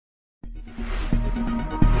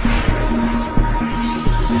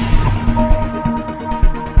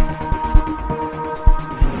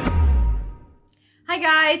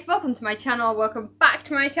guys, welcome to my channel, welcome back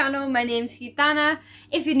to my channel. My name's Kitana.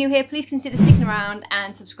 If you're new here, please consider sticking around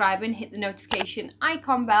and subscribing. Hit the notification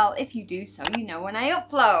icon bell if you do, so you know when I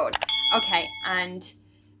upload. Okay, and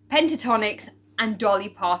Pentatonix and Dolly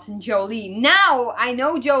Parton Jolene. Now, I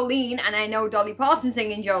know Jolene and I know Dolly Parton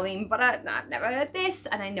singing Jolene, but I've never heard this.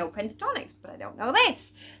 And I know Pentatonix, but I don't know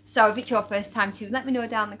this. So if it's your first time too, let me know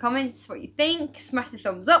down in the comments what you think. Smash the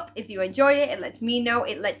thumbs up if you enjoy it. It lets me know.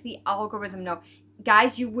 It lets the algorithm know.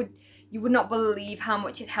 Guys, you would not believe how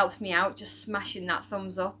much it helps me out just smashing that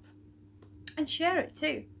thumbs up. And share it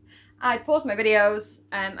too. I pause my videos.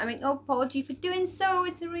 I make no apology for doing so.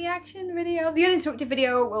 It's a reaction video. The uninterrupted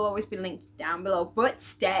video will always be linked down below. But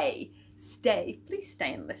stay. Please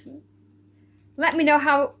stay and listen. Let me know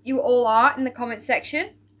how you all are in the comment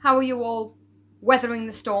section. How are you all weathering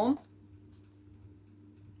the storm?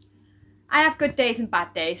 I have good days and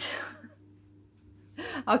bad days.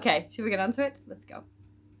 Okay, should we get on to it? Let's go.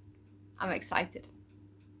 I'm excited.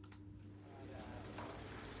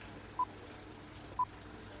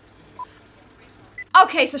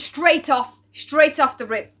 Okay, so straight off the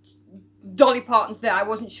rip, Dolly Parton's there. I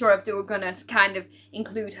wasn't sure if they were gonna kind of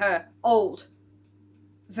include her old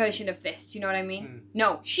version of this. Do you know what I mean?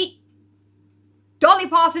 No, Dolly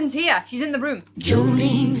Parton's here. She's in the room.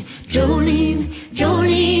 Jolene, Jolene,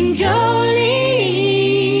 Jolene, Jolene.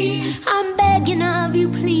 I'm begging of you,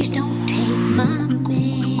 please don't take my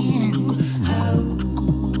man.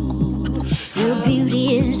 Your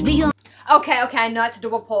beauty is beyond. Okay, I know it's a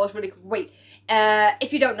double pause. Really quick. Wait.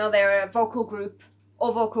 If you don't know, they're a vocal group,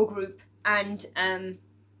 and so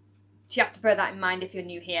you have to bear that in mind if you're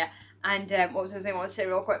new here. And what was the thing I want to say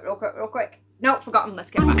real quick? Nope, forgotten.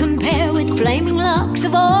 Let's get back. Compare with flaming locks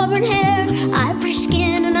of auburn hair, ivory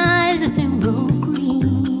skin and eyes of emerald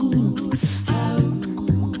green.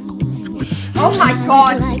 Oh my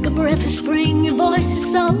God! Like a breath of spring, your voice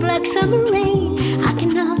is soft like summer rain. I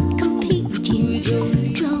cannot compete with you,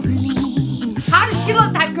 Jolene. How does she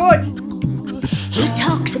look that good? He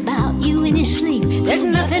talks about you in his sleep. There's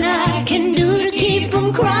nothing I can do to keep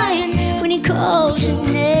from crying when he calls your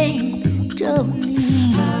name, Jolene.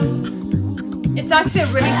 It's actually a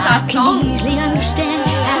really sad song. I can easily understand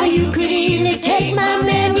how you could easily take my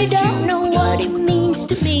man. You don't know what it means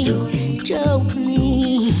to me,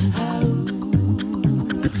 Jolene.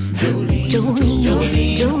 Jolene,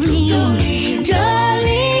 Jolene, Jolene,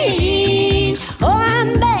 Jolene. Oh,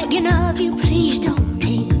 I'm begging of you, please don't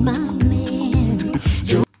take my man.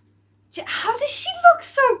 How does she look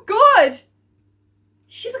so good?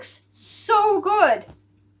 She looks so good.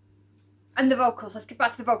 And the vocals, let's get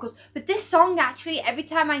back to the vocals. But this song actually, every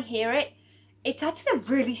time I hear it, it's actually a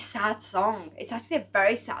really sad song. It's actually a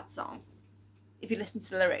very sad song, if you listen to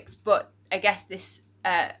the lyrics. But I guess this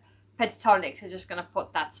Pentatonix is just going to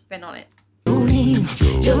put that spin on it. Jolene,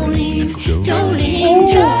 Jolene,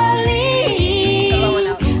 Jolene,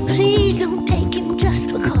 Jolene. Please don't take him just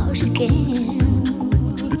because you can.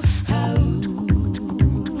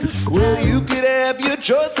 Well, you could have your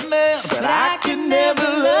choice of man, but I could never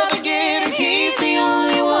love again, and he's the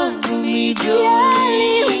only one for me,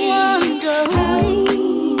 Jolene.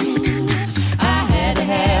 I had to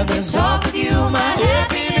have this talk with you. My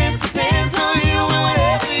happiness depends on you, and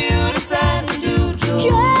whatever you decide to do,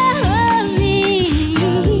 Jolene.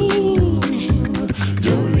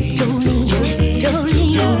 Jolene, Jolene,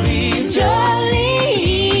 Jolene, Jolene,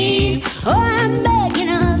 Jolene. Oh, I'm begging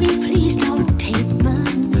of you, please don't take my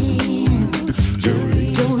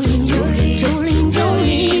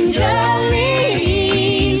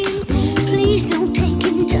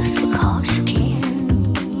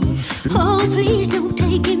please don't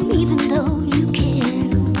take him even though you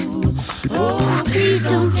can. Oh, please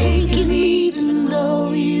don't take him even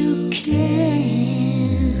though you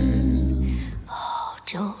can. Oh,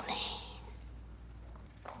 Jolene.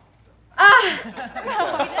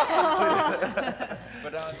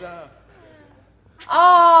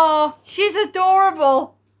 Oh, she's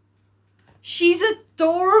adorable. She's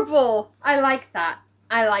adorable. I like that.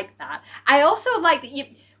 I also like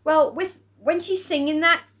that when she's singing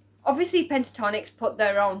that, obviously Pentatonix put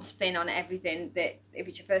their own spin on everything. That if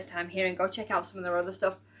it's your first time hearing, go check out some of their other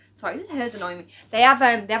stuff. Sorry, this hair's annoying me. They have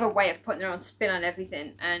a way of putting their own spin on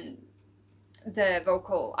everything, and the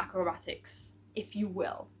vocal acrobatics, if you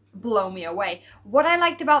will, blow me away. What I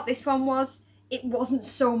liked about this one was it wasn't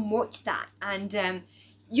so much that, and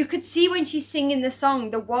you could see when she's singing the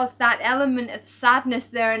song, there was that element of sadness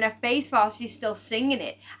there in her face while she's still singing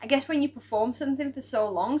it. I guess when you perform something for so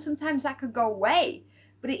long, sometimes that could go away.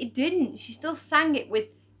 But it didn't. She still sang it with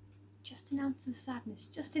just an ounce of sadness.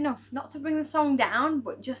 Just enough. Not to bring the song down,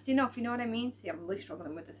 but just enough. You know what I mean? See, I'm really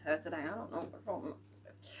struggling with this hair today. I don't know what's wrong.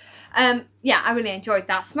 Yeah, I really enjoyed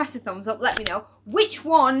that. Smash the thumbs up. Let me know. Which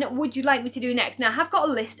one would you like me to do next? Now, I have got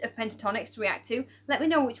a list of Pentatonix to react to. Let me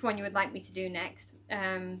know which one you would like me to do next.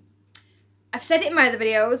 I've said it in my other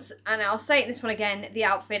videos, and I'll say it in this one again. The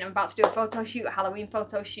outfit, I'm about to do a photo shoot, a Halloween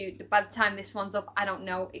photo shoot. By the time this one's up, I don't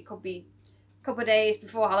know. It could be a couple of days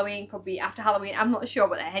before Halloween, could be after Halloween. I'm not sure,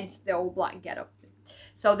 but hence the old black getup.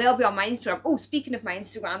 So they'll be on my Instagram. Oh, speaking of my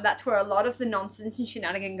Instagram, that's where a lot of the nonsense and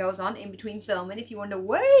shenanigan goes on in between filming. If you wonder,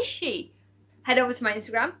 where is she? Head over to my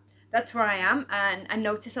Instagram. That's where I am. And I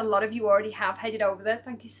notice a lot of you already have headed over there.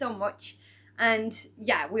 Thank you so much. And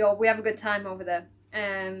yeah, we have a good time over there.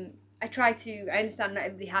 I understand not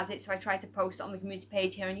everybody has it, so I try to post it on the community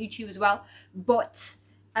page here on YouTube as well. But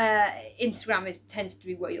Instagram tends to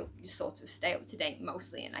be where you'll just sort of stay up to date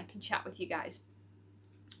mostly, and I can chat with you guys.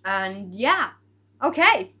 And yeah.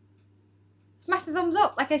 Okay, smash the thumbs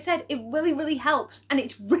up. Like I said, it really, really helps, and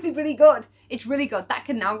it's really, really good. It's really good. That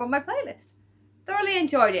can now go on my playlist. Thoroughly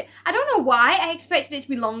enjoyed it. I don't know why I expected it to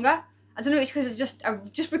be longer. I don't know, it's because I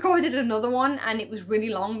just recorded another one, and it was really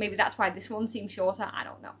long. Maybe that's why this one seemed shorter. I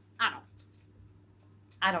don't know.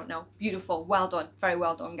 I don't know. Beautiful. Well done. Very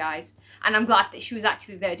well done, guys. And I'm glad that she was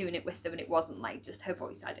actually there doing it with them, and it wasn't like just her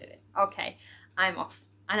voice I did it. Okay, I'm off.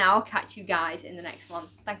 And I'll catch you guys in the next one.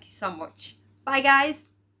 Thank you so much. Bye, guys.